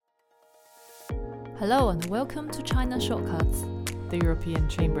Hello and welcome to China Shortcuts, the European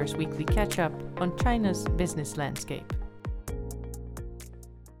Chamber's weekly catch-up on China's business landscape.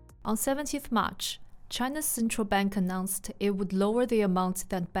 On 17th March, China's central bank announced it would lower the amount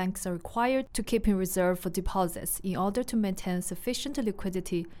that banks are required to keep in reserve for deposits in order to maintain sufficient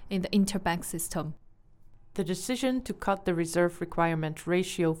liquidity in the interbank system. The decision to cut the reserve requirement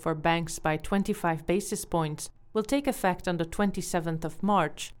ratio for banks by 25 basis points will take effect on the 27th of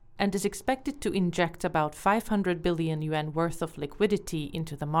March and is expected to inject about 500 billion yuan worth of liquidity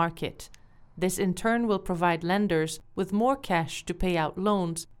into the market. This in turn will provide lenders with more cash to pay out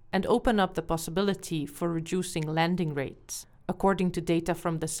loans and open up the possibility for reducing lending rates. According to data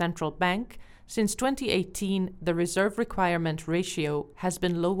from the central bank, since 2018, the reserve requirement ratio has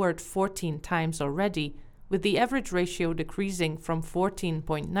been lowered 14 times already, with the average ratio decreasing from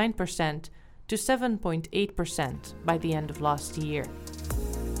 14.9% to 7.8% by the end of last year.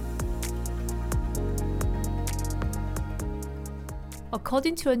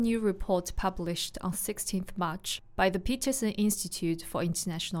 According to a new report published on 16th March by the Peterson Institute for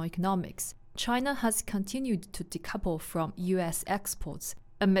International Economics, China has continued to decouple from U.S. exports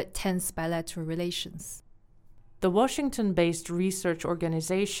amid tense bilateral relations. The Washington-based research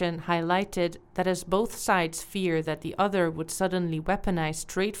organization highlighted that as both sides fear that the other would suddenly weaponize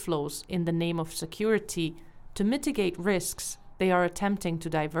trade flows in the name of security, to mitigate risks, they are attempting to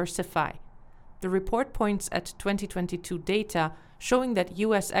diversify. The report points at 2022 data showing that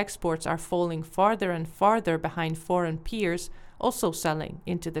U.S. exports are falling farther and farther behind foreign peers also selling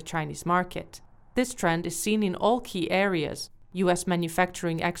into the Chinese market. This trend is seen in all key areas. U.S.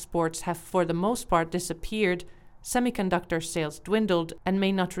 manufacturing exports have for the most part disappeared, semiconductor sales dwindled and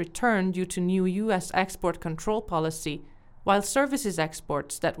may not return due to new U.S. export control policy, while services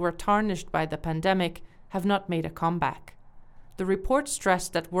exports that were tarnished by the pandemic have not made a comeback. The report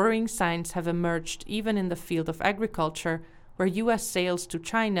stressed that worrying signs have emerged even in the field of agriculture, where U.S. sales to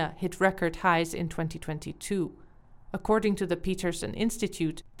China hit record highs in 2022. According to the Peterson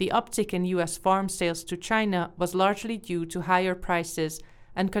Institute, the uptick in U.S. farm sales to China was largely due to higher prices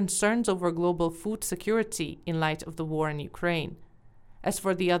and concerns over global food security in light of the war in Ukraine. As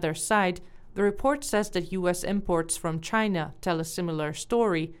for the other side, the report says that U.S. imports from China tell a similar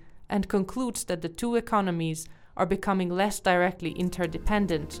story and concludes that the two economies are becoming less directly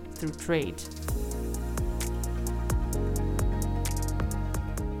interdependent through trade.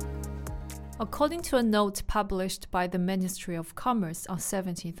 According to a note published by the Ministry of Commerce on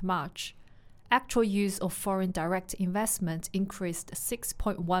 17th March, actual use of foreign direct investment increased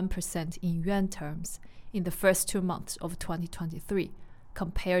 6.1% in yuan terms in the first 2 months of 2023,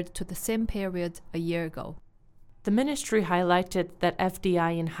 compared to the same period a year ago. The ministry highlighted that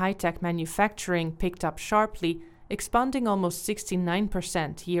FDI in high-tech manufacturing picked up sharply, expanding almost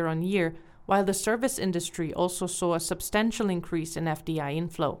 69% year-on-year, while the service industry also saw a substantial increase in FDI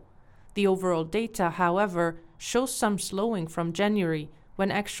inflow. The overall data, however, shows some slowing from January, when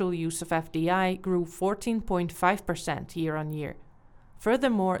actual use of FDI grew 14.5% year-on-year.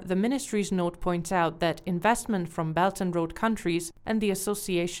 Furthermore, the ministry's note points out that investment from Belt and Road countries and the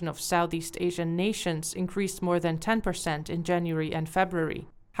Association of Southeast Asian Nations increased more than 10% in January and February.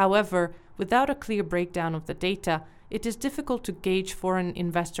 However, without a clear breakdown of the data, it is difficult to gauge foreign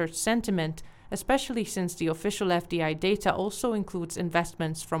investors' sentiment, especially since the official FDI data also includes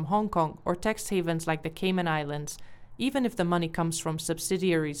investments from Hong Kong or tax havens like the Cayman Islands, even if the money comes from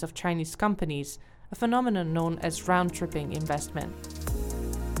subsidiaries of Chinese companies, a phenomenon known as round-tripping investment.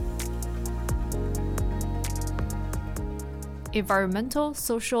 Environmental,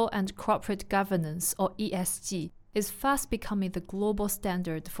 social, and corporate governance, or ESG, is fast becoming the global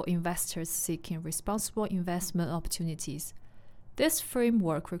standard for investors seeking responsible investment opportunities. This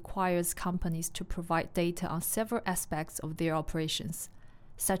framework requires companies to provide data on several aspects of their operations,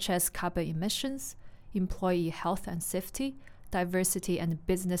 such as carbon emissions, employee health and safety, diversity, and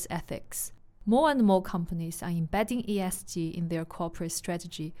business ethics. More and more companies are embedding ESG in their corporate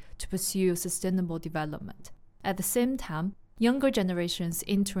strategy to pursue sustainable development. At the same time, younger generations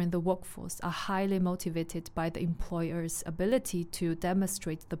entering the workforce are highly motivated by the employer's ability to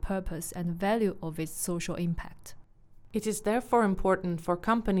demonstrate the purpose and value of its social impact. It is therefore important for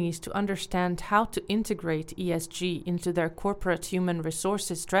companies to understand how to integrate ESG into their corporate human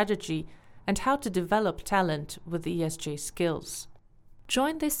resources strategy and how to develop talent with ESG skills.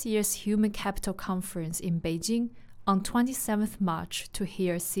 Join this year's Human Capital Conference in Beijing on 27th March to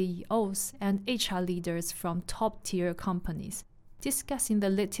hear CEOs and HR leaders from top-tier companies discussing the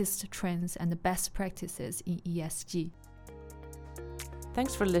latest trends and best practices in ESG.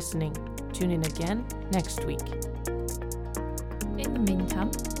 Thanks for listening. Tune in again next week. In the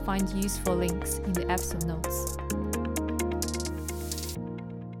meantime, find useful links in the episode notes.